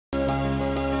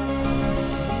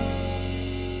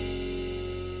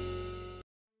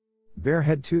Bear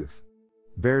head tooth.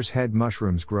 Bear's head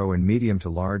mushrooms grow in medium to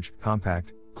large,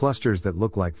 compact, clusters that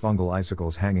look like fungal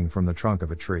icicles hanging from the trunk of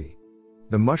a tree.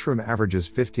 The mushroom averages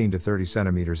 15 to 30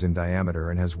 centimeters in diameter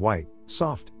and has white,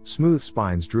 soft, smooth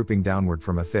spines drooping downward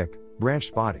from a thick,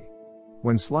 branched body.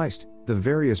 When sliced, the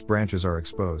various branches are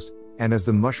exposed, and as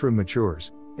the mushroom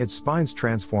matures, its spines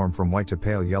transform from white to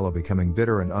pale yellow, becoming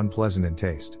bitter and unpleasant in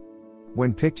taste.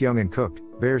 When picked young and cooked,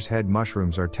 bear's head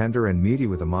mushrooms are tender and meaty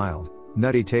with a mild,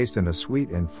 nutty taste and a sweet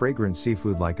and fragrant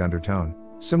seafood-like undertone,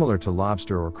 similar to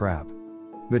lobster or crab.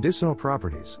 Medicinal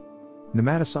properties.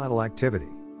 Nematicidal activity.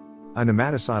 A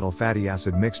nematicidal fatty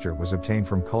acid mixture was obtained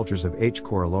from cultures of H.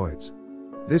 coralloids.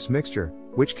 This mixture,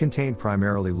 which contained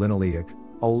primarily linoleic,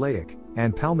 oleic,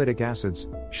 and palmitic acids,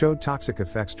 showed toxic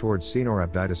effects towards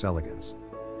Caenorhabditis elegans.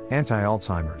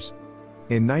 Anti-Alzheimer's.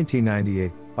 In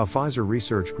 1998, a Pfizer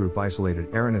research group isolated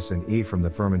arenicin E from the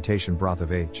fermentation broth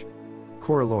of H.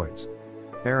 coralloids.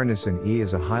 Arenicin E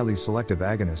is a highly selective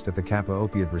agonist at the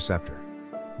kappa-opioid receptor.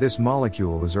 This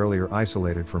molecule was earlier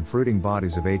isolated from fruiting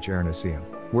bodies of H. erinaceum,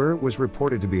 where it was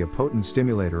reported to be a potent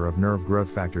stimulator of nerve growth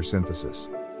factor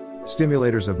synthesis.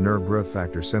 Stimulators of nerve growth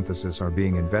factor synthesis are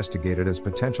being investigated as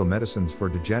potential medicines for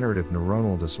degenerative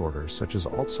neuronal disorders such as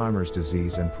Alzheimer's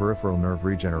disease and peripheral nerve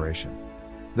regeneration.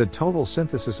 The total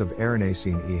synthesis of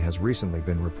erinacine E has recently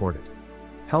been reported.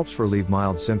 Helps relieve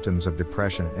mild symptoms of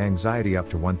depression and anxiety. Up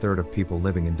to 1/3 of people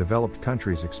living in developed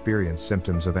countries experience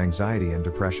symptoms of anxiety and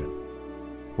depression.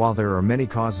 While there are many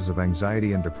causes of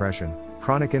anxiety and depression,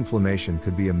 chronic inflammation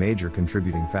could be a major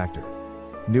contributing factor.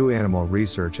 New animal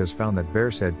research has found that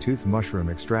bear's head tooth mushroom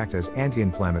extract has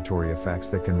anti-inflammatory effects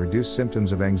that can reduce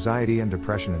symptoms of anxiety and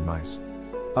depression in mice.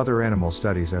 Other animal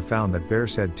studies have found that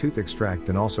bear's head tooth extract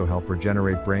can also help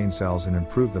regenerate brain cells and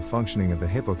improve the functioning of the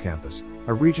hippocampus,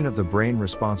 a region of the brain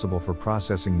responsible for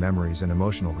processing memories and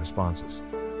emotional responses.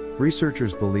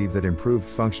 Researchers believe that improved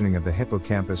functioning of the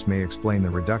hippocampus may explain the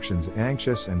reductions in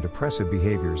anxious and depressive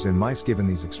behaviors in mice given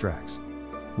these extracts.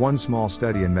 One small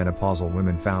study in menopausal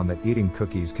women found that eating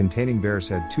cookies containing bear's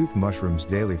head tooth mushrooms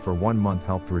daily for 1 month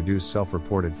helped reduce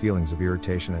self-reported feelings of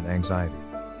irritation and anxiety.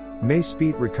 May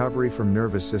speed recovery from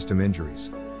nervous system injuries.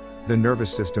 The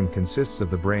nervous system consists of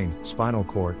the brain, spinal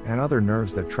cord, and other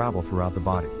nerves that travel throughout the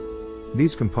body.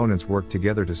 These components work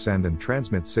together to send and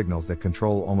transmit signals that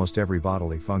control almost every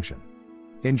bodily function.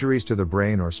 Injuries to the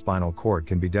brain or spinal cord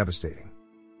can be devastating.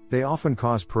 They often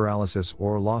cause paralysis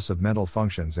or loss of mental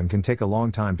functions and can take a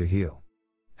long time to heal.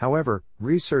 However,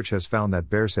 research has found that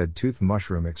bear's head tooth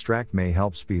mushroom extract may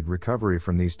help speed recovery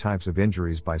from these types of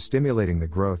injuries by stimulating the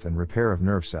growth and repair of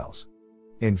nerve cells.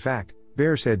 In fact,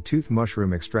 bear's head tooth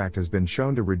mushroom extract has been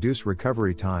shown to reduce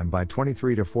recovery time by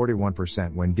 23 to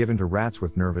 41% when given to rats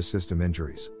with nervous system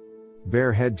injuries.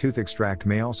 Bear head tooth extract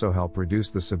may also help reduce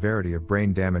the severity of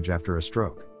brain damage after a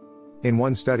stroke. In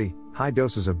one study, high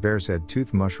doses of bear's head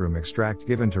tooth mushroom extract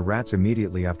given to rats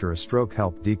immediately after a stroke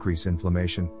helped decrease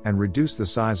inflammation and reduce the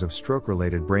size of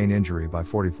stroke-related brain injury by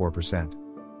 44%.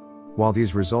 While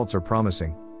these results are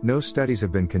promising, no studies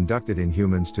have been conducted in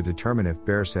humans to determine if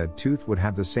bear's head tooth would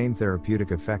have the same therapeutic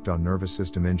effect on nervous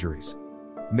system injuries.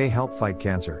 May help fight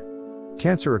cancer.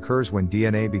 Cancer occurs when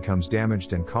DNA becomes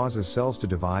damaged and causes cells to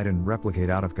divide and replicate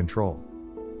out of control.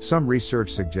 Some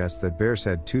research suggests that bear's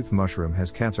head tooth mushroom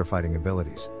has cancer-fighting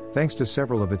abilities, thanks to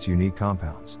several of its unique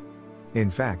compounds.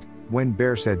 In fact, when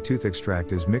bear's head tooth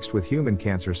extract is mixed with human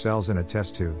cancer cells in a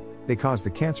test tube, they cause the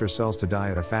cancer cells to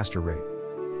die at a faster rate.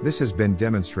 This has been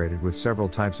demonstrated with several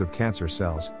types of cancer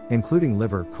cells, including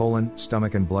liver, colon,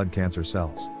 stomach and blood cancer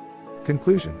cells.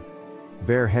 Conclusion.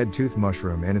 Bear head tooth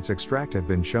mushroom and its extract have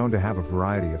been shown to have a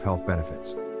variety of health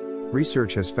benefits.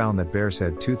 Research has found that bear's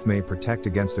head tooth may protect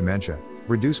against dementia,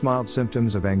 reduce mild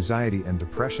symptoms of anxiety and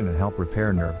depression and help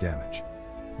repair nerve damage.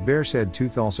 Bear's head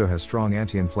tooth also has strong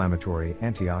anti-inflammatory,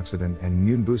 antioxidant and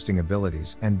immune-boosting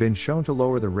abilities and been shown to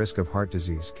lower the risk of heart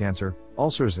disease, cancer,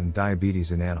 ulcers and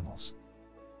diabetes in animals.